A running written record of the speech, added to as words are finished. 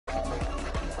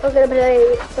We're gonna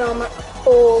play some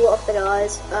All of the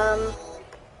Guys.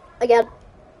 Again,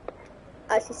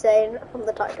 as you say from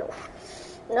the title.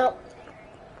 No.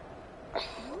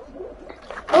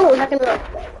 Oh, I can run.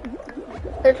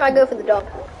 Let's try and go for the dog.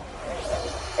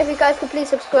 If you guys could please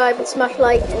subscribe and smash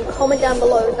like and comment down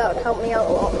below, that would help me out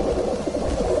a lot.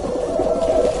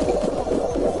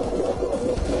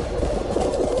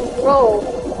 Roll.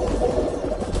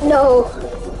 No.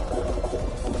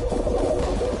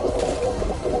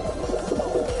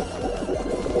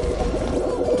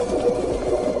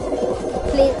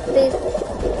 Please.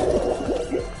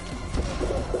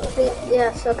 Please,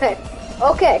 yes, okay.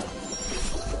 Okay.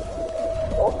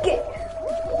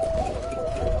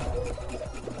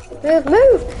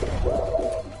 Move!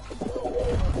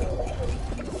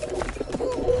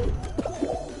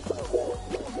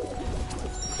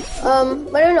 I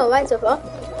don't know, right so far.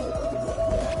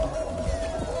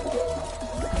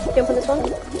 Jump on this one.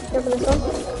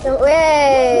 Jump,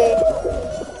 way!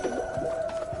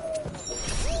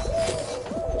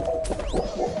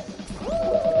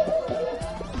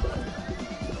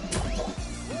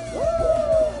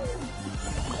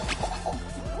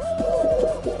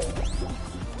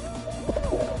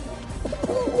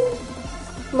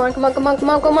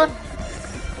 Come on.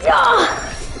 Yeah!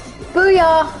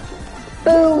 Booyah!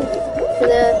 Boo! To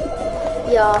the...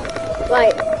 Yeah.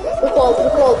 Right. We call.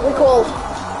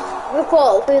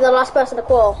 Who's the last person to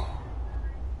call?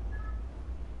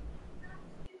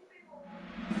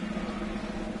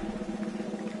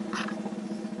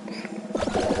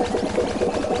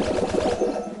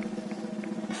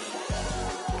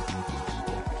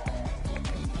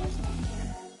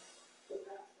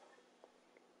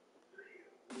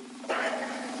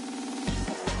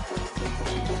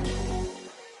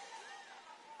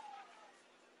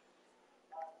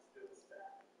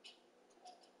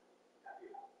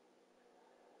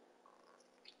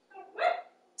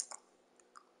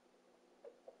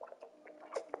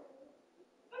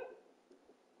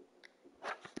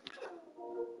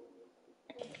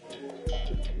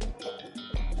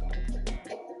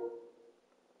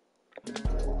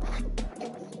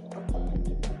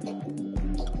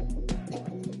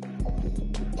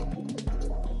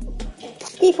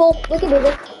 Default, we can do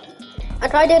this. I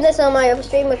tried doing this on my other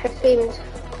stream, which I streamed.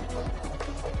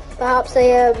 Perhaps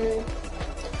I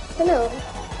don't know.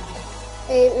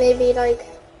 Maybe like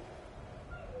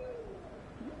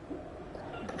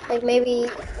maybe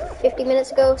 50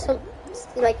 minutes ago,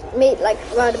 like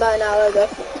around about an hour ago.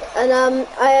 And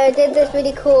I did this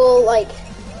really cool like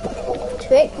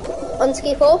trick on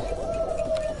Ski4.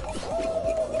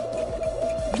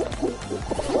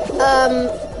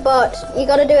 But you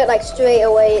gotta do it like straight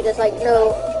away. There's like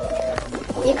no,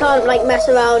 you can't like mess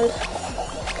around.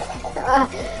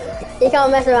 You can't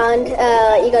mess around.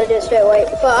 You gotta do it straight away.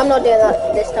 But I'm not doing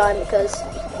that this time because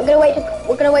we're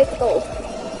gonna wait for gold.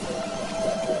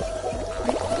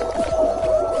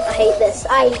 I hate this.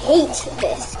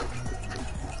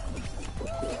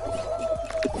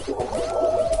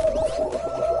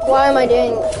 Why am I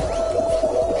doing?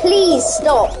 Please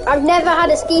stop. I've never had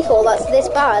a ski fall that's this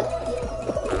bad.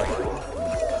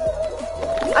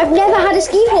 I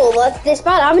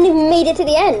haven't even made it to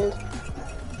the end.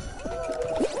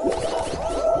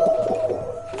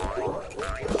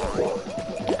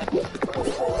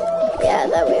 Yeah,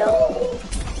 there we are.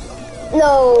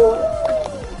 No.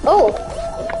 Oh.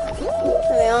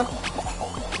 There we are.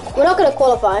 We're not gonna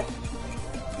qualify.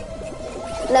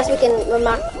 Unless we can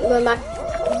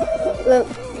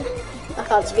I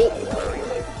can't speak.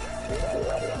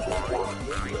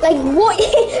 Like, what?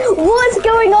 What's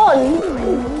going on?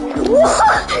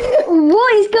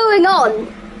 What is going on?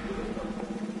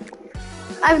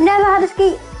 I've never had a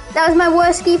ski... That was my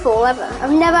worst ski fall ever.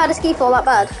 I've never had a ski fall that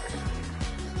bad.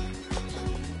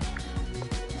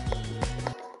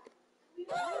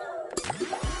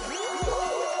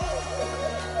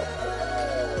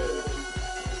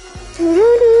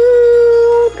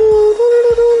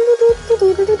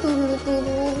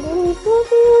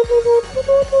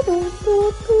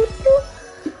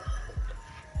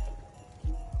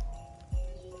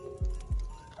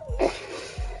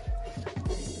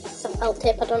 Some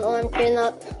L-tip, I don't know why I'm doing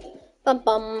that. Bum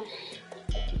bum.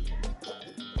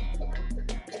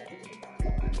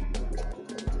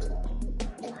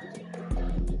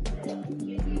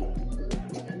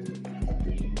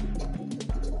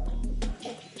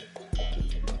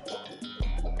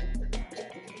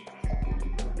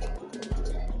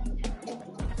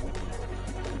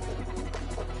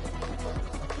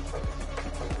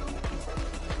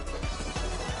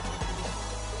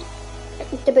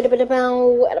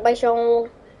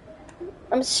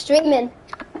 I'm streaming.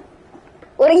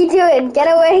 What are you doing? Get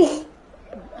away!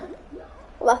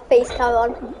 My face cam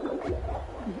on.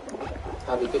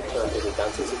 Have you good time to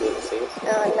dancing to be able to see it?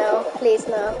 Oh no, please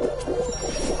no.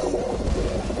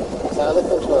 Is that other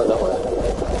controller that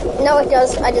one? No, it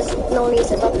does. I just no one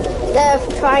uses it. The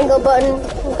triangle button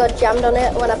got jammed on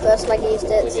it when I first like used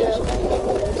it. Maybe So.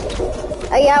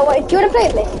 I should Do you want to play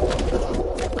with me?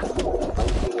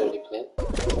 you already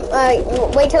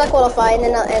played. Wait till I qualify and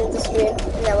then I'll end the stream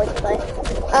and then we can play.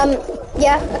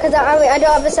 Yeah, because I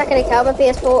don't have a second account, my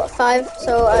PS4 5,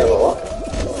 so I need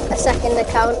a second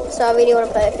account, so I really want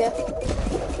to play with you.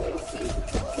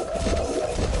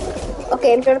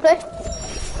 Okay, do you want to play?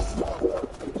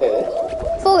 Play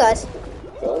this. Fall Guys.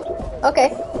 Good. Okay,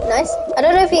 nice. I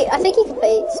don't know if I think he can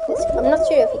play split screen. I'm not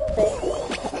sure if he can play.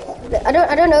 I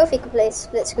don't know if he can play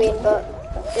split screen, but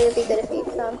it would be good if he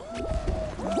can.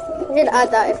 We should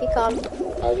add that if he can.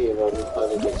 How do you run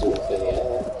other digital in the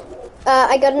air?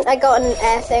 I got an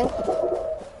air thing.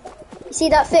 You see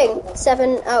that thing?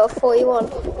 7 out of 41.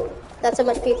 That's how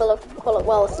much people call it.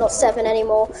 Well, it's not 7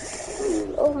 anymore.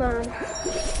 Oh man.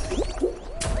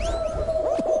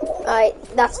 Alright,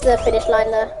 that's the finish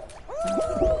line there.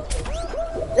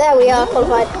 There we are,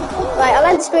 qualified. Right, I'll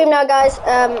end the stream now, guys.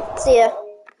 See ya.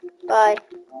 Bye.